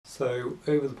So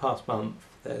over the past month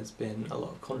there's been a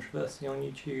lot of controversy on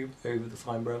YouTube over the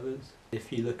Fine Brothers.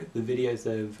 If you look at the videos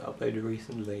they've uploaded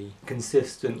recently,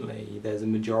 consistently there's a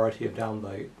majority of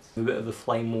downvotes. A bit of a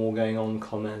flame war going on in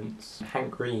comments.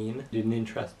 Hank Green did an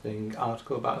interesting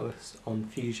article about this on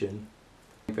Fusion.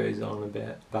 He goes on a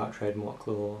bit about trademark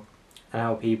law and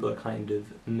how people are kind of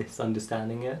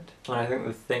misunderstanding it. And I think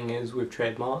the thing is with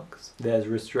trademarks, there's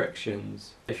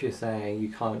restrictions. If you're saying you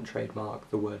can't trademark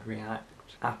the word React,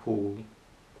 Apple,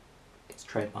 it's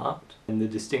trademarked. And the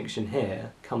distinction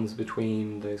here comes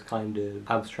between those kind of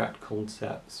abstract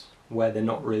concepts where they're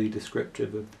not really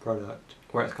descriptive of the product,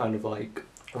 where it's kind of like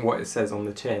what it says on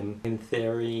the tin. In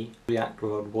theory, React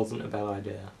World wasn't a bad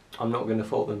idea. I'm not going to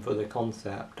fault them for the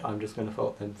concept, I'm just going to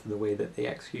fault them for the way that they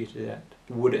executed it.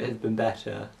 Would it have been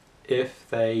better if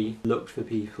they looked for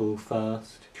people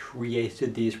first,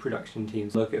 created these production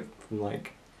teams, look at it from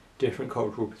like different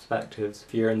cultural perspectives?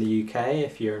 If you're in the UK,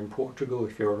 if you're in Portugal,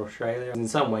 if you're in Australia, in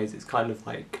some ways it's kind of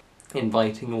like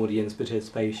inviting audience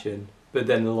participation. But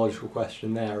then the logical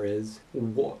question there is,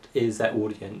 what is that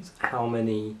audience? How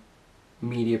many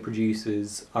media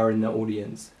producers are in the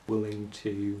audience willing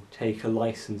to take a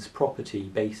licensed property,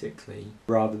 basically,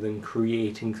 rather than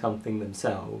creating something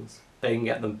themselves? They can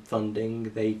get the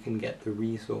funding, they can get the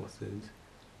resources,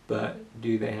 but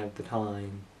do they have the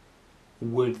time?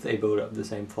 Would they build up the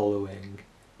same following?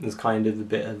 There's kind of a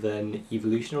bit of an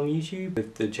evolution on YouTube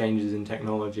with the changes in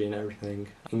technology and everything,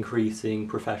 increasing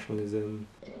professionalism,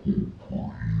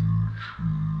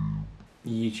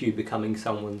 YouTube becoming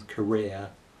someone's career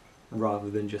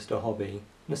rather than just a hobby.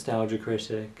 Nostalgia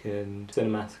Critic and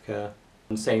Cinemassacre,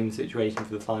 same situation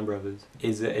for the Fine Brothers.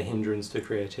 Is it a hindrance to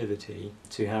creativity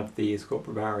to have these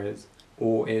corporate barriers,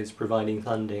 or is providing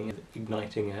funding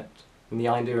igniting it? And the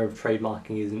idea of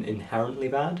trademarking isn't inherently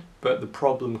bad, but the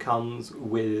problem comes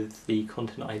with the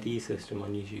content ID system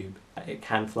on YouTube. It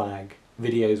can flag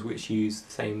videos which use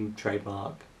the same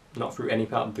trademark, not through any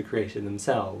part of the creator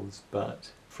themselves,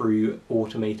 but through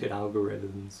automated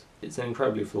algorithms. It's an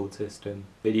incredibly flawed system.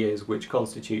 Videos which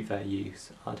constitute fair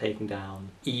use are taken down,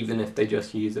 even if they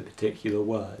just use a particular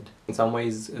word. In some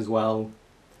ways as well,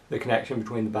 the connection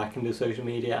between the back end of social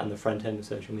media and the front end of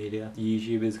social media.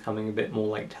 YouTube is becoming a bit more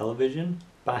like television.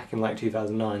 Back in like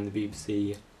 2009, the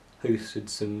BBC hosted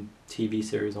some TV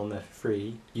series on there for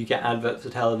free. You get adverts for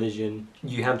television,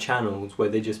 you have channels where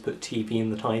they just put TV in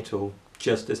the title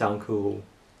just to sound cool,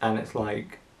 and it's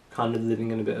like kind of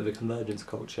living in a bit of a convergence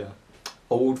culture.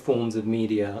 Old forms of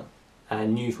media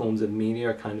and new forms of media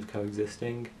are kind of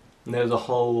coexisting. And there was a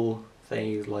whole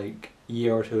phase like a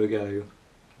year or two ago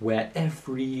where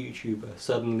every YouTuber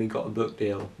suddenly got a book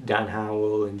deal. Dan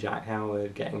Howell and Jack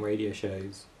Howard getting radio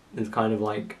shows. There's kind of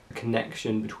like a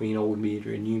connection between old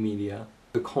media and new media.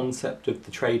 The concept of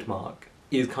the trademark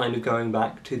is kind of going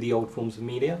back to the old forms of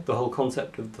media. The whole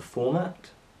concept of the format,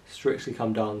 Strictly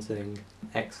Come Dancing,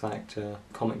 X Factor,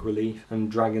 Comic Relief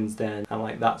and Dragon's Den, and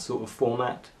like that sort of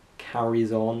format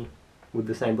carries on with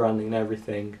the same branding and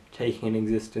everything, taking an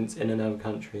existence in another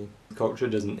country. Culture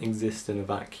doesn't exist in a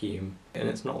vacuum, and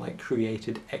it's not like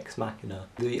created ex machina.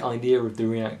 The idea of the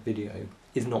React video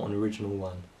is not an original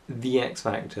one. The X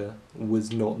Factor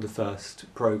was not the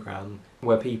first programme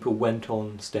where people went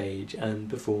on stage and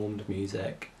performed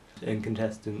music and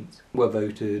contestants were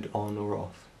voted on or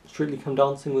off. Strictly Come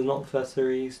Dancing was not the first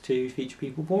series to feature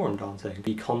people ballroom dancing.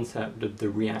 The concept of the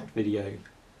React video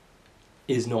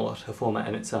is not a format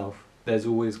in itself. There's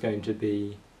always going to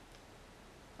be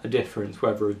a difference,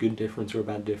 whether a good difference or a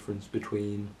bad difference,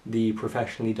 between the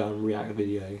professionally done React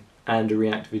video and a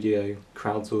React video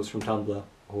crowdsourced from Tumblr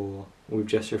or with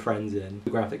just your friends in.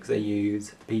 The graphics they use,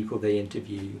 the people they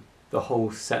interview, the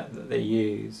whole set that they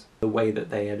use, the way that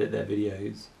they edit their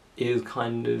videos is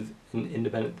kind of an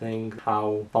independent thing.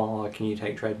 How far can you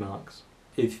take trademarks?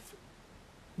 If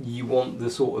you want the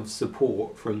sort of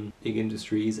support from big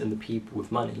industries and the people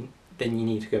with money, then you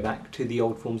need to go back to the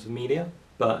old forms of media.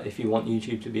 But if you want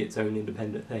YouTube to be its own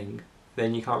independent thing,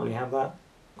 then you can't really have that.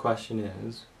 The question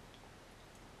is,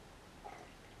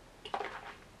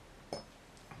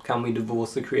 can we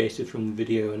divorce the creative from the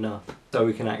video enough so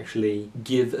we can actually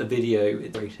give a video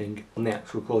its rating on the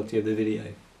actual quality of the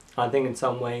video? I think in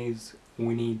some ways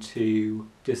we need to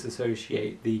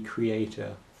disassociate the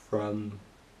creator from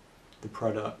the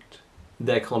product.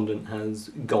 Their content has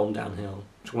gone downhill.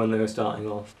 When they were starting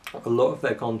off, a lot of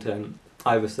their content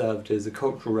either served as a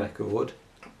cultural record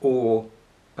or,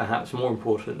 perhaps more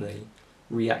importantly,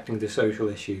 reacting to social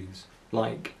issues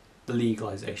like the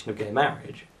legalisation of gay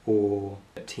marriage or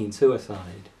teen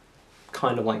suicide,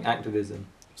 kind of like activism.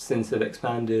 Since they've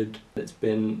expanded, it's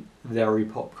been very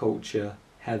pop culture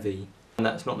heavy. And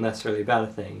that's not necessarily a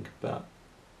bad thing, but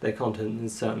their content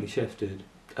has certainly shifted.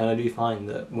 And I do find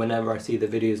that whenever I see the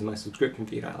videos in my subscription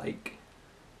feed I like,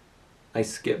 I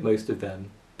skip most of them.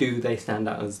 Do they stand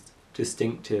out as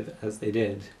distinctive as they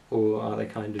did, or are they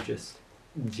kind of just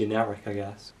generic, I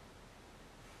guess?